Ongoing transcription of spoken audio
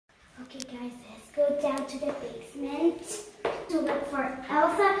go down to the basement to look for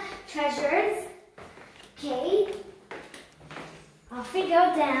Elsa treasures. Okay. Off we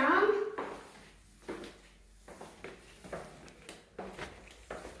go down.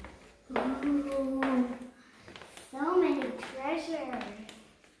 Ooh, so many treasures.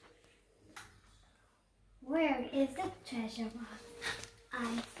 Where is the treasure box? I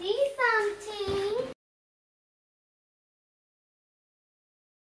see something.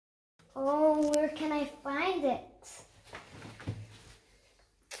 Oh, where can I find it?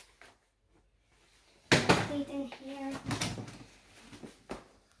 Is it in here?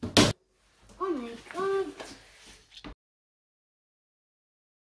 Oh my God.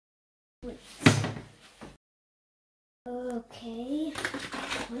 Wait. Okay.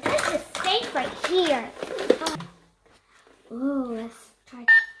 What is this safe right here? Oh, let's try.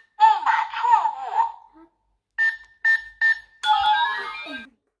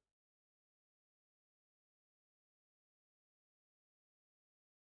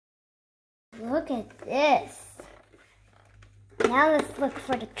 Look at this. Now let's look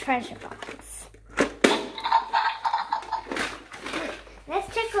for the treasure box.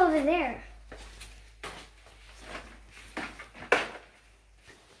 Let's check over there.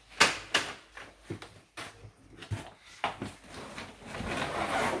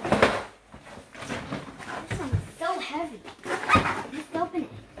 This one is so heavy. Let's open it.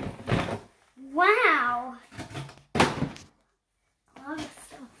 Wow. A lot of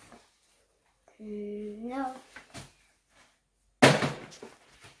stuff. No.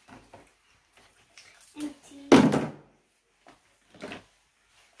 Empty.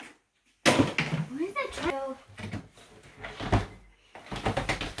 Where's that treasure?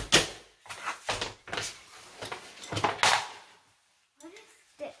 What is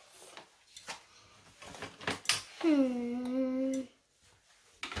this?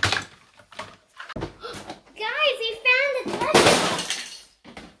 Guys, we found the treasure box.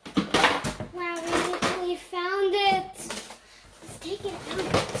 Wow, we literally found it. Let's take it out.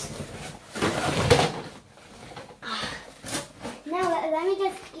 Now let me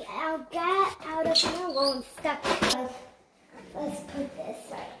just get out of here. Whoa, I'm stuck. Let's put this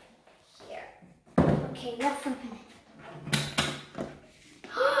right here. Okay, let's open it.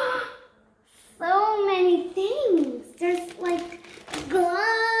 So many things. There's like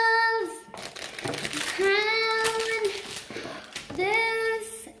gloves, crown, this.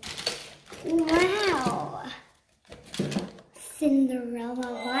 Wow. Cinderella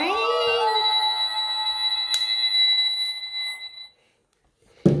light.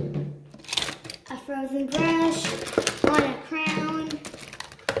 A frozen brush on a crown.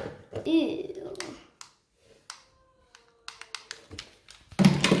 Ew.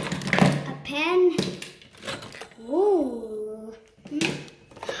 A pen. Ooh.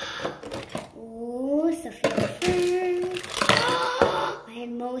 Ooh, Sophia Fern. My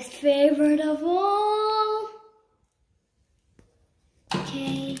most favorite of all.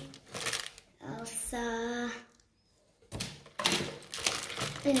 Okay. Elsa.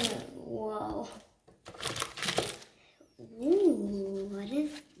 Ew, whoa. Ooh, what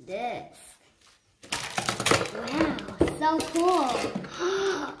is this? Wow, so cool.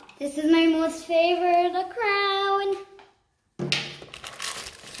 This is my most favorite, a crown.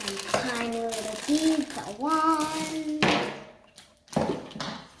 Some tiny little beads, a wand.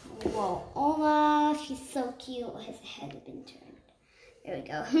 Whoa, Olaf, he's so cute. His head has been turned. There we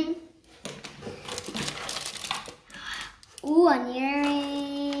go. Ooh, an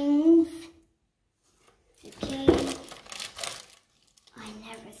earrings. Okay. I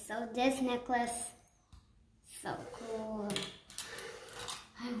never saw this necklace. So cool.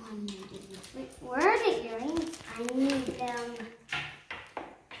 I want these. Wait, where are the earrings? I need them.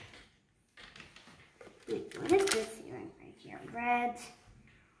 Wait, what is this earring right here? Red.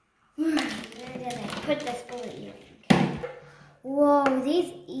 Where did I put this bullet earring? Whoa,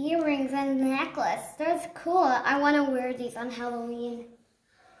 these earrings and necklace. That's cool. I want to wear these on Halloween.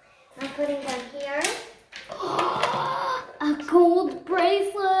 I'm putting them here. A gold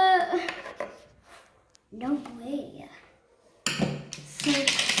bracelet. No way. So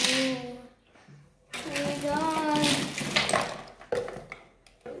cool. Oh my God.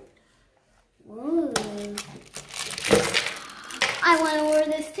 Whoa. I want to wear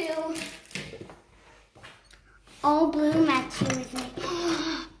this too. All blue matching with me.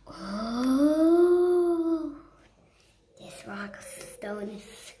 Oh, this rock stone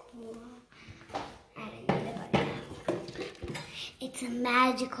is cool. I don't know about that. It's a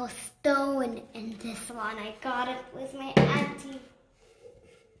magical stone, and this one I got it with my auntie.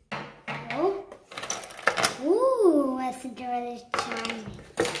 Oh, ooh, a Cinderella charm.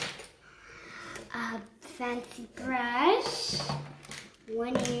 fancy brush,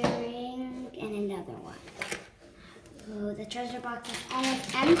 one earring, and another one. Ooh, the treasure box is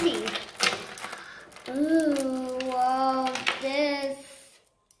almost empty. Ooh, whoa, this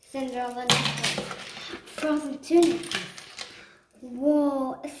Cinderella necklace. Frozen 2 necklace.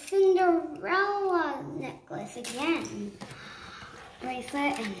 Whoa, a Cinderella necklace again.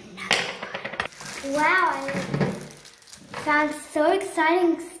 Bracelet and another one. Wow, I found so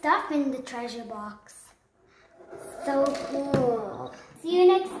exciting stuff in the treasure box. So cool. See you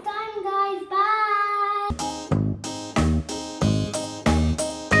next time, guys. Bye.